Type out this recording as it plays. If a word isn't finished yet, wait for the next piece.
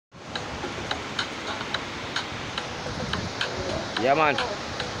Yeah, man.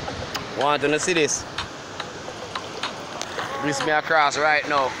 Want to see this? This me across right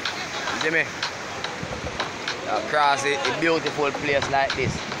now. You see me? Across a beautiful place like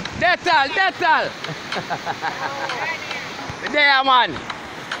this. Detal! There, man.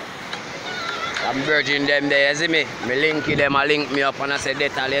 I'm virgin them there, you see me? Me linky them, I link me up and I say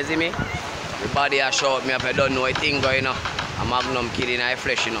Detal, you see me? Everybody a shout me up, I don't know a thing going on. I'm Magnum kid in my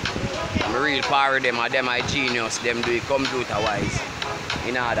flesh, you know. I'm a real power them, and them I genius, them do it computer wise.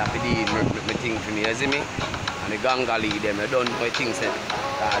 In order to do me thing for me, you see me? And the ganga lead them, I don't know a thing set.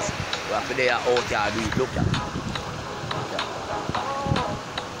 Because we have to they are out here do it, look at.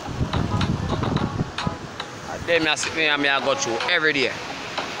 Them I sit me and I go through every day.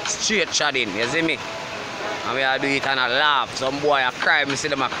 Straight chatting, you see me? And I do it and I laugh. Some boy I cry, me see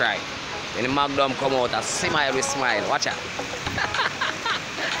them I cry. When the Magnum come out, I smile with smile. Watch out.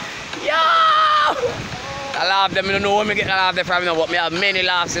 Yo! I laugh them, I don't know where I get the laugh from now, but I have many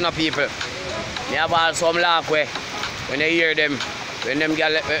laughs in the people. I have also some laugh where when you hear them,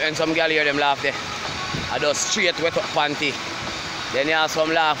 when some girl hear them laugh there, I just straight wet up panty. Then you have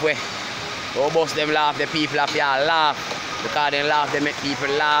some laugh where bust them laugh, the people have to laugh. Because they laugh, they make people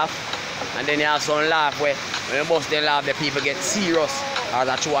laugh. And then you have some laugh where when you bust them laugh, the people get serious. As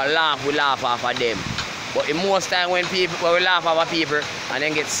a true laugh, we laugh off of them. But in most time when we laugh off of people and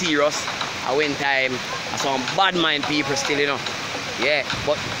then get serious, and when time some bad mind people still, you know. Yeah,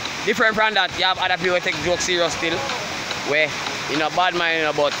 but different from that, you have other people who take jokes serious still. Where you know bad mind, you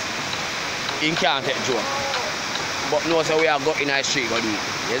know, but you can't take joke. But no, so we are going in the street go do it.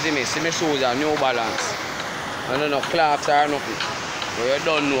 You see me? See me shoes are New Balance. I don't know Clarks or nothing. But you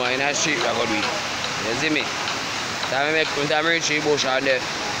don't know in the street we are going to do it. You see me? When I reach the bush and there,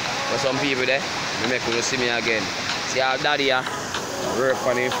 for some people there, I make you see me again. See our daddy here, work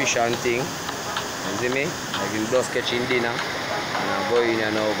on him fish and thing. You see me? Like him just catching dinner. And I go in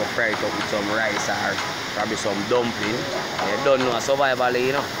and now go fry it up with some rice or probably some dumpling. You don't know, survival,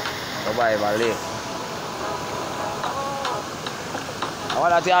 you know? Survival. I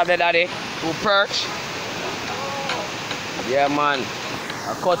want to have the daddy to perch. Yeah, man.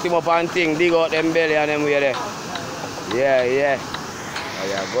 I cut him up and thing, dig out them belly and them way there. Yeah. Oh,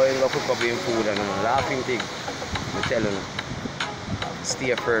 yeah, go and go cook up him food and laughing thing. I tell you.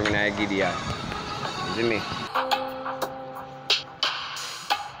 Stay firm in that giddy. You see me?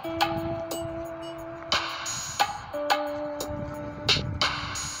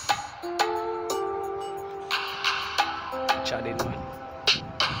 Chatting, man.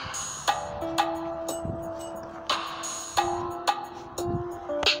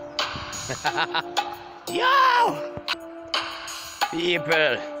 Yo!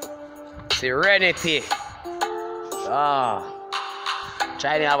 People, serenity.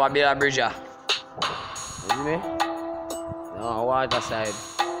 Try to have a bit of bridge. You see me? No, water side.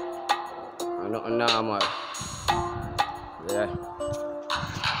 Nothing normal. Yeah.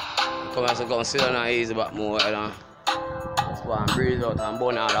 Come here, so come sit down and ease back more. You know? Just go and breathe out and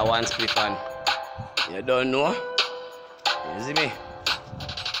burn all at one split and you don't know. You see me?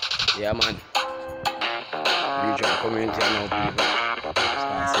 Yeah, man. Reach out community and now people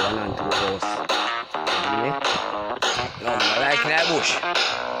start saying on to the house. You see me? No, I like that bush.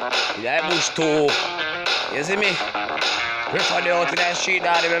 You like bush too. You see me? Prefer the out in the street,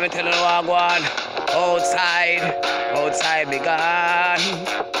 daddy, when me tell you what I go on. Outside be gone.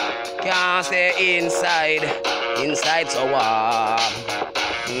 Can't stay inside. Inside so warm.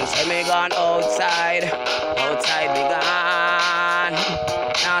 So me gone outside be gone.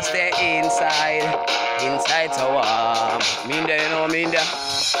 Now stay inside so warm. Mean there, you know, mean there.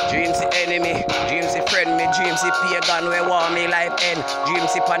 Dreams the enemy, dreams the friend me, dreams the pagan we want me life end.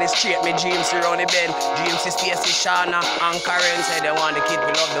 Dreams the pan the street me, dreams the round the bend. Dreams the Stacy, Shana, and Karen say they want the kid,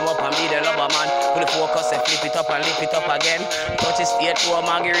 we love them up and be the lover man. Put the focus and flip it up and lift it up again. Touch the state to a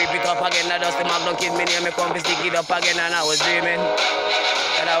Maggie, rip it up again. Now just the Magnum kid, me near me come stick it up again. And I was dreaming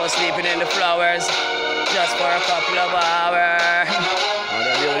that I was sleeping in the flowers just for a couple of hours. What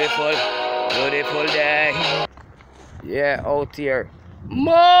a beautiful day. Yeah, out here.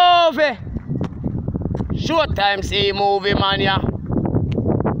 Movie! Showtime see movie, man, yeah.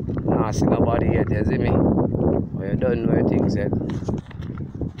 Nah, see nobody yet, you see me? But you don't know things yet.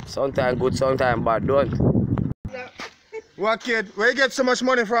 Sometimes good, sometimes bad, don't. What kid? Where you get so much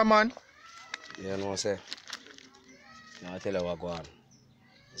money from, man? You know what I say? Now I tell you what go on.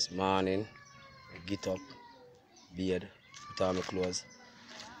 This morning, I get up, beard, put on my clothes,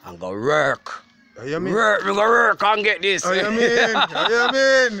 and go work. What you mean? Work, we go work and get this. What you mean? What you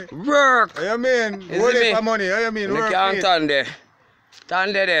mean? Work. What you mean? What is for money? What you mean? You can't stand there.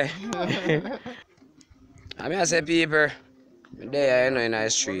 Stand there. I mean, I say people, There, you know, in the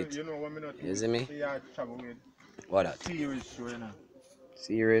street. You know what me not You see me? see I travel with What that? series show, you know.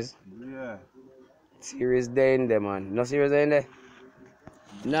 Series? Yeah. Series there in there, man. No series there in there?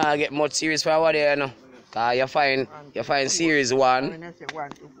 Nah, I get much series for what there, you know. Cause you find series 1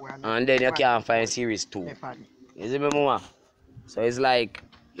 and then you can't find series 2. You see me, mama? So it's like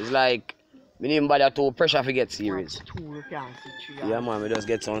me need bother too pressure to get series. Yeah, man, we just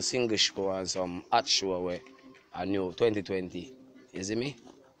get some single show and some hot show where I know 2020. You see me?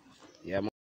 Yeah, man.